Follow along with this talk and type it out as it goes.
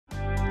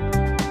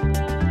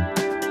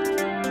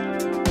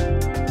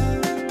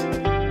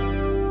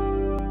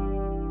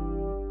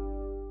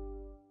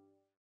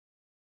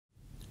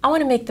I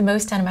want to make the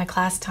most out of my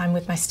class time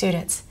with my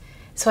students,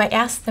 so I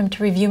ask them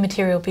to review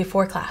material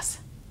before class.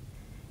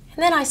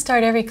 And then I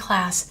start every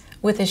class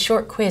with a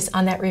short quiz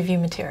on that review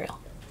material.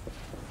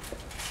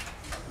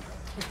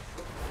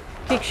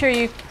 Make sure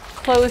you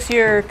close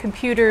your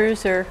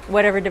computers or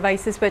whatever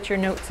devices, but your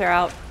notes are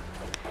out.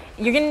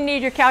 You're going to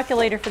need your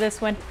calculator for this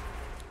one.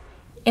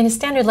 In a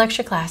standard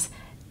lecture class,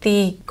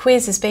 the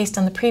quiz is based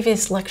on the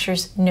previous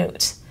lecture's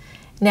notes.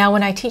 Now,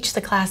 when I teach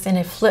the class in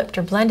a flipped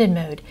or blended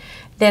mode,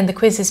 then the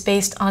quiz is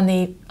based on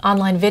the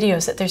online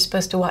videos that they're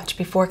supposed to watch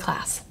before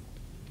class.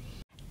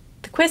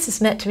 The quiz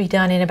is meant to be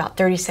done in about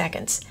 30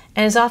 seconds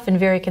and is often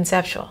very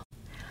conceptual.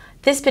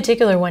 This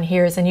particular one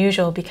here is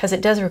unusual because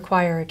it does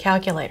require a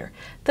calculator,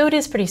 though it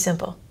is pretty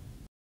simple.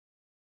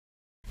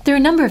 There are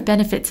a number of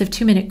benefits of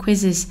 2-minute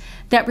quizzes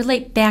that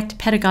relate back to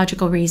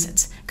pedagogical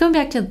reasons, going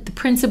back to the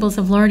principles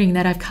of learning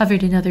that I've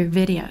covered in other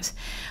videos.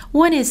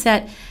 One is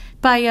that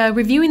by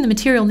reviewing the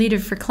material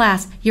needed for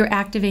class, you're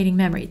activating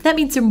memory. That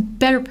means you're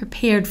better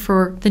prepared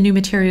for the new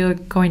material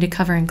you're going to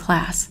cover in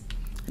class.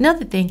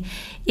 Another thing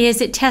is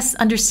it tests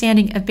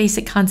understanding of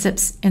basic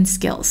concepts and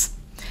skills.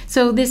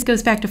 So this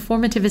goes back to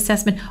formative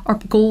assessment or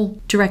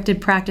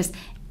goal-directed practice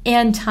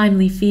and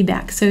timely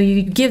feedback. So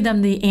you give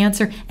them the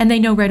answer and they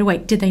know right away,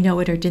 did they know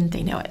it or didn't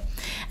they know it?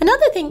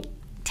 Another thing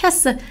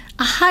tests a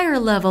higher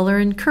level or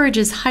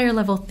encourages higher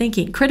level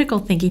thinking, critical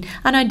thinking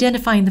on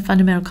identifying the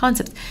fundamental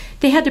concepts.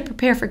 They had to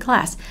prepare for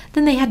class.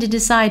 Then they had to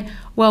decide,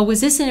 well,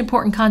 was this an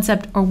important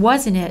concept or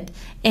wasn't it?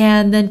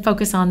 And then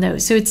focus on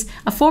those. So it's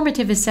a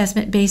formative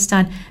assessment based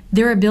on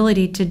their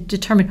ability to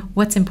determine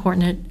what's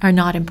important or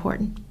not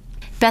important.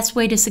 Best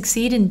way to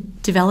succeed in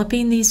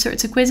developing these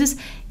sorts of quizzes,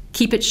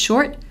 keep it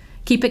short,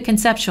 keep it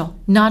conceptual,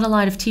 not a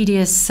lot of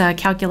tedious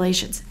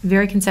calculations,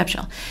 very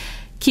conceptual.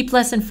 Keep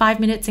less than 5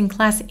 minutes in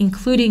class,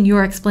 including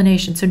your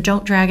explanation, so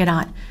don't drag it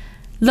on.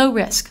 Low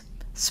risk,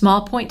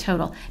 small point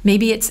total.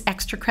 Maybe it's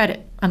extra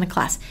credit on the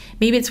class.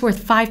 Maybe it's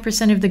worth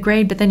 5% of the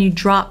grade, but then you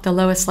drop the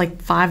lowest,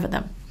 like 5 of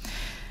them.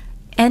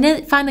 And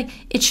then finally,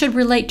 it should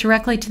relate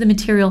directly to the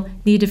material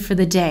needed for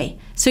the day.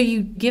 So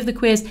you give the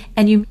quiz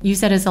and you use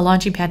that as a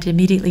launching pad to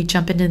immediately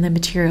jump into the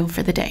material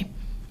for the day.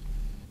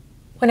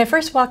 When I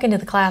first walk into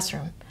the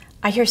classroom,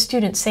 I hear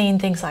students saying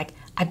things like,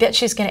 I bet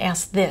she's going to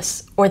ask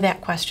this or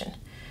that question.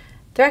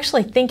 They're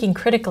actually thinking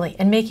critically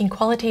and making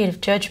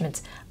qualitative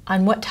judgments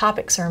on what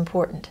topics are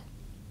important.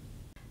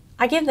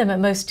 I give them at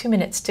most 2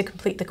 minutes to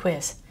complete the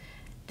quiz.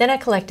 Then I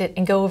collect it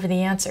and go over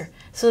the answer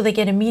so they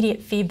get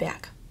immediate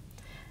feedback.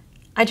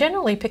 I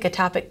generally pick a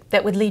topic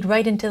that would lead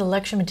right into the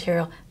lecture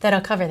material that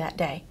I'll cover that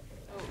day.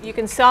 You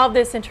can solve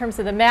this in terms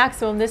of the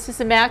maximum. This is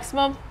the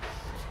maximum.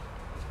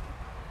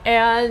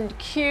 And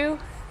Q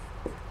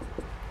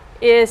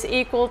is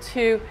equal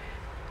to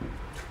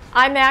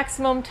I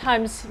maximum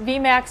times V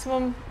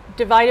maximum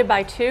divided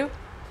by 2.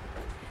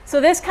 So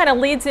this kind of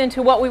leads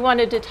into what we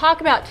wanted to talk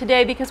about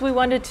today because we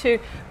wanted to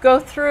go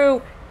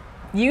through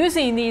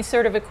using these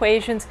sort of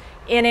equations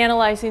in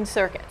analyzing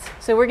circuits.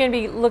 So we're going to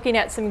be looking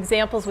at some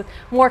examples with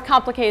more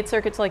complicated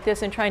circuits like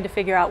this and trying to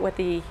figure out what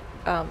the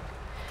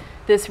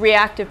this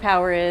reactive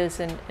power is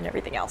and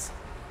everything else.